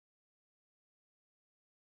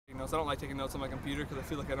So I don't like taking notes on my computer because I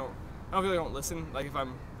feel like I don't listen. Like if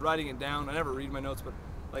I'm writing it down, I never read my notes, but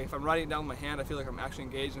like if I'm writing it down with my hand, I feel like I'm actually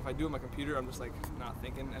engaged. And if I do it on my computer, I'm just like not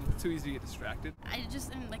thinking, and it's too easy to get distracted. I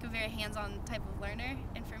just am like a very hands-on type of learner,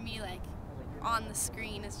 and for me, like on the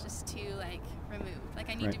screen is just too like removed. Like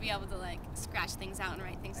I need to be able to like scratch things out and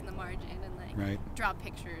write things in the margin and like draw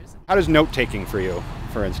pictures. How does note taking for you,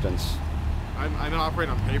 for instance? I'm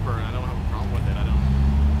operating on paper and I don't have a problem with it.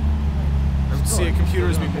 I see a computer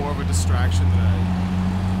as being more of a distraction than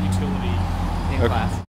a utility in class.